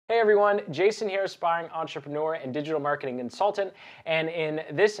Hey everyone, Jason here, aspiring entrepreneur and digital marketing consultant. And in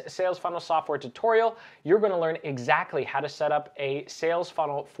this sales funnel software tutorial, you're going to learn exactly how to set up a sales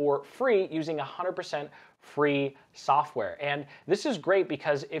funnel for free using 100% free software. And this is great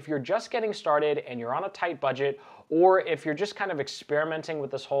because if you're just getting started and you're on a tight budget, or if you're just kind of experimenting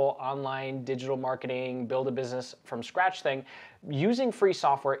with this whole online digital marketing, build a business from scratch thing, using free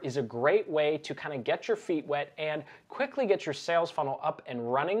software is a great way to kind of get your feet wet and quickly get your sales funnel up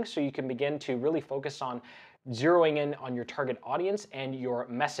and running so you can begin to really focus on zeroing in on your target audience and your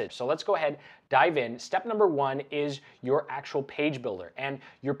message. So let's go ahead, dive in. Step number one is your actual page builder. And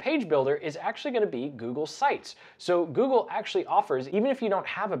your page builder is actually going to be Google Sites. So Google actually offers, even if you don't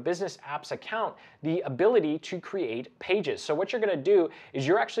have a business apps account, the ability to create pages. So what you're going to do is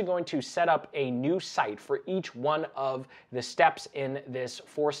you're actually going to set up a new site for each one of the steps in this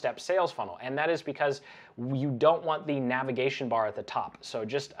 4-step sales funnel. And that is because you don't want the navigation bar at the top. So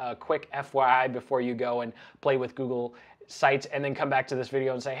just a quick FYI before you go and play with Google Sites and then come back to this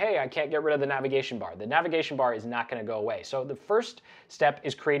video and say, hey, I can't get rid of the navigation bar. The navigation bar is not going to go away. So the first step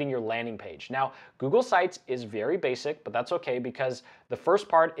is creating your landing page. Now, Google Sites is very basic, but that's okay because the first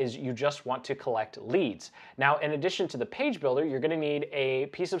part is you just want to collect leads. Now, in addition to the page builder, you're going to need a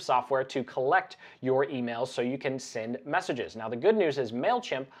piece of software to collect your emails so you can send messages. Now, the good news is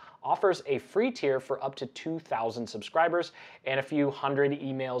MailChimp offers a free tier for up to 2,000 subscribers and a few hundred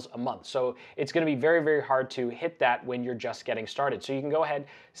emails a month. So it's going to be very, very hard to hit that when you're just getting started. So you can go ahead,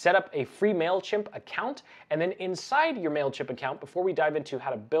 set up a free MailChimp account, and then inside your MailChimp account, before we dive into how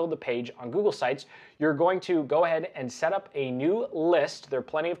to build the page on Google Sites, you're going to go ahead and set up a new list. There are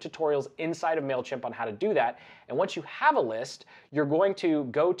plenty of tutorials inside of MailChimp on how to do that. And once you have a list, you're going to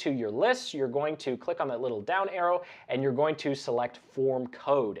go to your lists, you're going to click on that little down arrow, and you're going to select form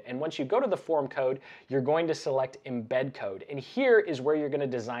code. And once you go to the form code, you're going to select embed code. And here is where you're going to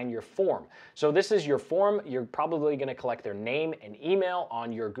design your form. So this is your form. You're probably going to collect their name and email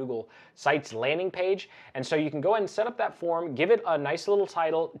on your Google Sites landing page. And so you can go ahead and set up that form, give it a nice little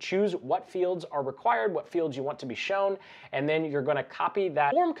title, choose what fields are required, what fields you want to be shown, and then you're going to copy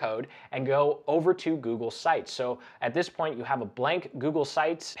that form code and go over to Google Sites. So at this point, you have a blank Google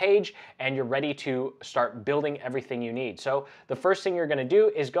Sites page and you're ready to start building everything you need. So the first thing you're going to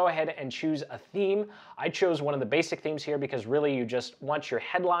do is go ahead and choose a theme. I chose one of the basic themes here because really you just want your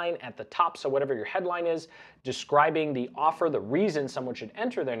headline at the top. So whatever your headline is, describing the offer, the reason someone should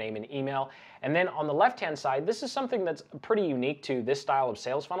enter their name and email. And then on the left-hand side, this is something that's pretty unique to this style of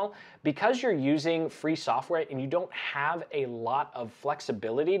sales funnel. Because you're using free software and you don't have a lot of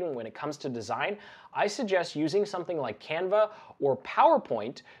flexibility when it comes to design, I suggest using something like Canva or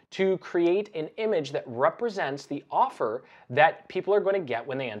PowerPoint to create an image that represents the offer that people are going to get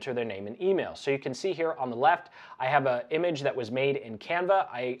when they enter their name and email. So you can see here on the left, I have an image that was made in Canva.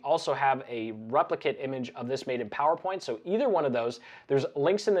 I also have a replicate image of this made in PowerPoint. So either one of those, there's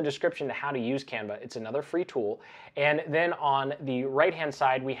links in the description to how to use Canva. It's another free tool. And then on the right-hand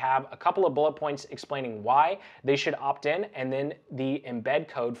side, we have a couple of bullet points explaining why they should opt in, and then the embed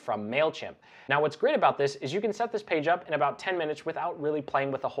code from MailChimp. Now, what's great about this is you can set this page up in about 10 minutes without really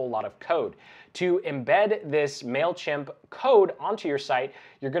playing with a whole lot of code. To embed this MailChimp code onto your site,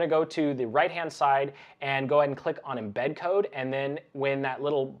 you're going to go to the right-hand side and go ahead and click on embed code. And then when that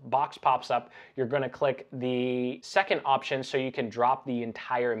little box pops up, you're going to click the second option so you can drop the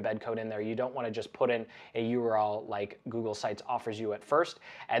entire embed code in there. You don't want to just put in a URL like Google Sites offers you at first.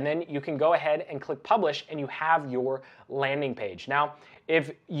 And then you can go ahead and click publish and you have your landing page. Now,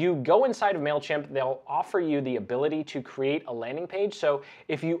 if you go inside of MailChimp, they'll offer you the ability to create a landing page. So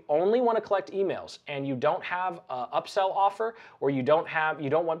if you only want to collect emails and you don't have an upsell offer, or you don't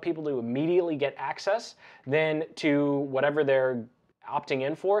want people to immediately get access then to whatever they're opting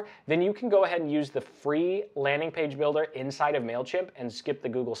in for, then you can go ahead and use the free landing page builder inside of MailChimp and skip the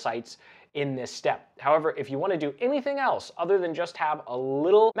Google Sites in this step. However, if you want to do anything else other than just have a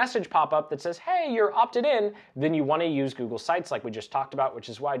little message pop up that says, hey, you're opted in, then you want to use Google Sites like we just talked about, which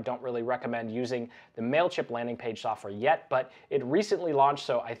is why I don't really recommend using the MailChimp landing page software yet, but it recently launched,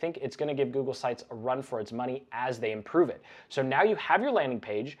 so I think it's going to give Google Sites a run for its money as they improve it. So now you have your landing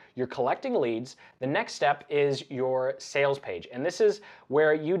page, you're collecting leads. The next step is your sales page, and this is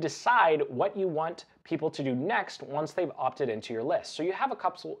where you decide what you want people to do next once they've opted into your list. So you have a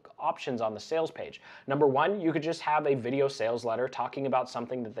couple options on the sales page. Number one, you could just have a video sales letter talking about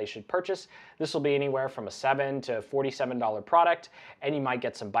something that they should purchase. This will be anywhere from a $7 to $47 product, and you might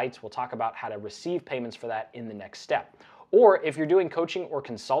get some bites. We'll talk about how to receive payments for that in the next step. Or if you're doing coaching or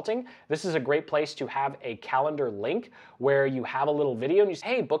consulting, this is a great place to have a calendar link where you have a little video and you say,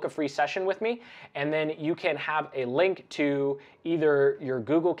 hey, book a free session with me. And then you can have a link to either your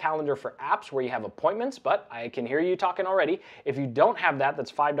Google Calendar for apps where you have appointments, but I can hear you talking already. If you don't have that,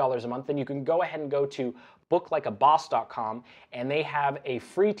 that's $5 a month, then you can go ahead and go to booklikeaboss.com, and they have a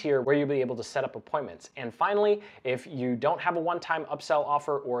free tier where you'll be able to set up appointments. And finally, if you don't have a one-time upsell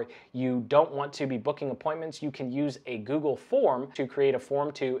offer or you don't want to be booking appointments, you can use a Google form to create a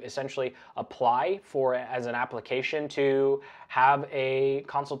form to essentially apply for as an application to have a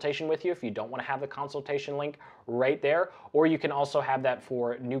consultation with you if you don't want to have the consultation link right there. Or you can also have that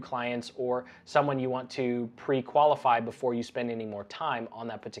for new clients or someone you want to pre-qualify before you spend any more time on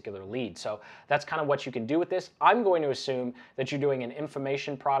that particular lead. So that's kind of what you can do with this. I'm going to assume that you're doing an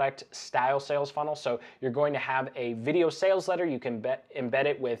information product style sales funnel. So you're going to have a video sales letter. You can embed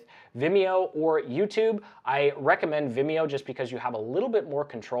it with Vimeo or YouTube. I recommend Vimeo just because you have a little bit more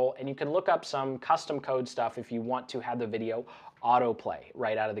control, and you can look up some custom code stuff if you want to have the video autoplay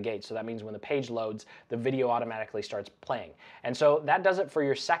right out of the gate. So that means when the page loads, the video automatically starts playing. And so that does it for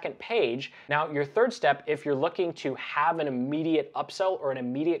your second page. Now, your third step, if you're looking to have an immediate upsell or an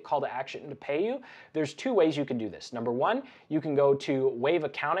immediate call to action to pay you, there's two ways you can do this. Number one, you can go to Wave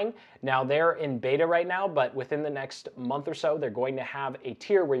Accounting. Now, they're in beta right now, but within the next month or so, they're going to have a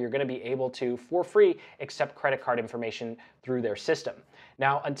tier where you're going to be able to, for free, accept credit card information through their system.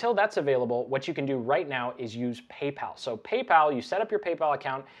 Now, until that's available, what you can do right now is use PayPal. So PayPal, you set up your PayPal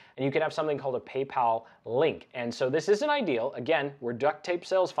account, and you can have something called a PayPal link. And so this isn't ideal. Again, we're duct tape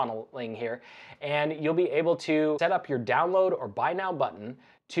sales funneling here, and you'll be able to set up your download or buy now button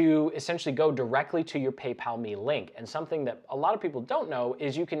to essentially go directly to your PayPal Me link. And something that a lot of people don't know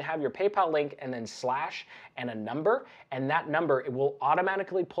is you can have your PayPal link and then slash and a number, and that number, it will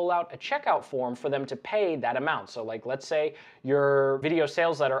automatically pull out a checkout form for them to pay that amount. So like, let's say your video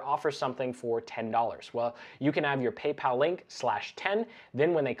sales letter offers something for $10. Well, you can have your PayPal link /10.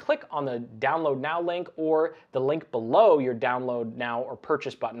 Then when they click on the download now link or the link below your download now or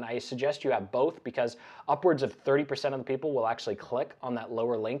purchase button, I suggest you have both because upwards of 30% of the people will actually click on that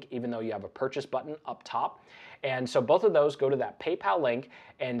lower link even though you have a purchase button up top. And so both of those go to that PayPal link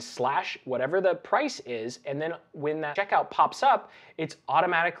and slash whatever the price is, and then when that checkout pops up, it's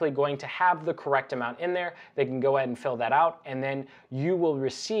automatically going to have the correct amount in there. They can go ahead and fill that out, and then you will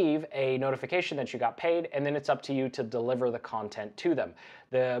receive a notification that you got paid, and then it's up to you to deliver the content to them.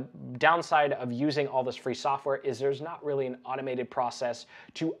 The downside of using all this free software is there's not really an automated process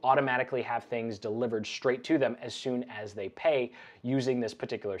to automatically have things delivered straight to them as soon as they pay using this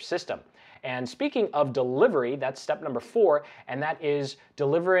particular system. And speaking of delivery, that's step number 4, and that is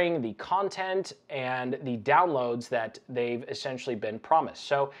delivering the content and the downloads that they've essentially been promised.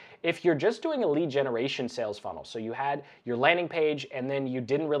 So if you're just doing a lead generation sales funnel, so you had your landing page and then you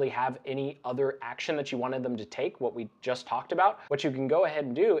didn't really have any other action that you wanted them to take, what we just talked about, what you can go ahead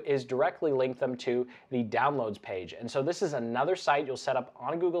and do is directly link them to the downloads page. And so this is another site you'll set up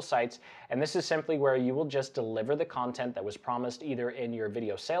on Google Sites, and this is simply where you will just deliver the content that was promised either in your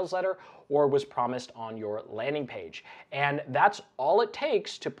video sales letter or was promised on your landing page. And that's all it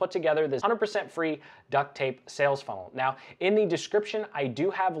takes to put together this 100% free duct tape sales funnel. Now, in the description, I do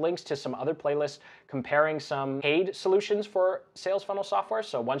have links to some other playlists comparing some paid solutions for sales funnel software.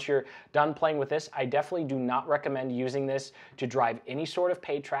 So once you're done playing with this, I definitely do not recommend using this to drive any sort of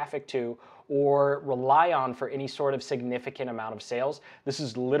paid traffic to or rely on for any sort of significant amount of sales. This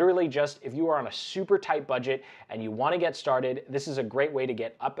is literally just if you are on a super tight budget and you want to get started, this is a great way to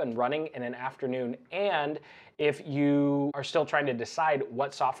get up and running in an afternoon. And if you are still trying to decide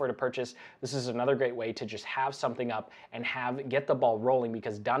what software to purchase, this is another great way to just have something up and get the ball rolling,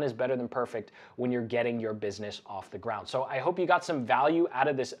 because done is better than perfect when you're getting your business off the ground. So I hope you got some value out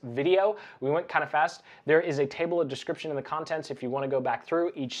of this video. We went kind of fast. There is a table of description in the contents if you want to go back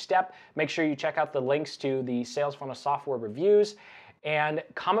through each step. Make sure you check out the links to the sales funnel software reviews, and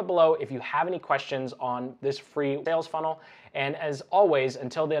comment below if you have any questions on this free sales funnel. And as always,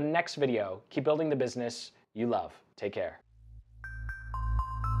 until the next video, keep building the business you love. Take care.